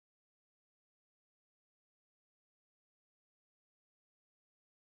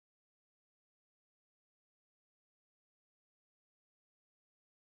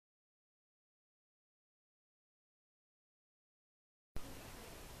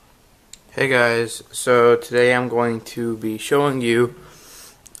Hey guys, so today I'm going to be showing you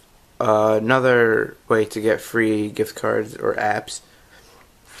another way to get free gift cards or apps.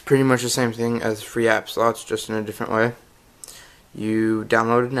 Pretty much the same thing as free app slots, just in a different way. You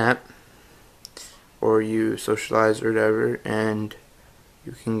download an app or you socialize or whatever, and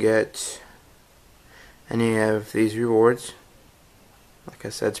you can get any of these rewards. Like I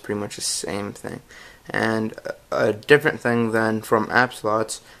said, it's pretty much the same thing. And a different thing than from app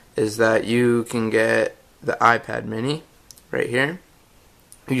slots is that you can get the iPad mini right here.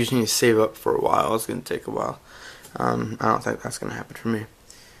 You just need to save up for a while. It's going to take a while. I don't think that's going to happen for me.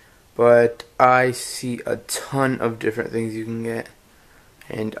 But I see a ton of different things you can get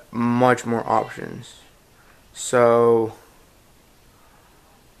and much more options. So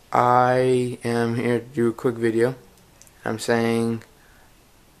I am here to do a quick video. I'm saying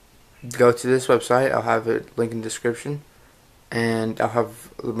go to this website. I'll have a link in the description, and I'll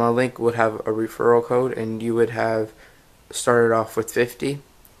have my link would have a referral code, and you would have started off with 50.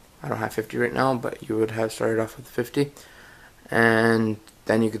 I don't have 50 right now, but you would have started off with 50, and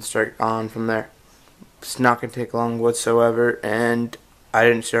then you can start on from there. It's not going to take long whatsoever, and I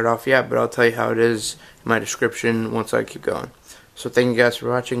didn't start off yet, but I'll tell you how it is in my description once I keep going. So thank you guys for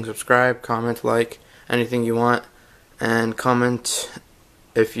watching. Subscribe, comment, like, anything you want, and comment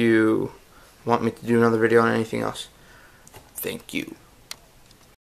if you want me to do another video on anything else. Thank you.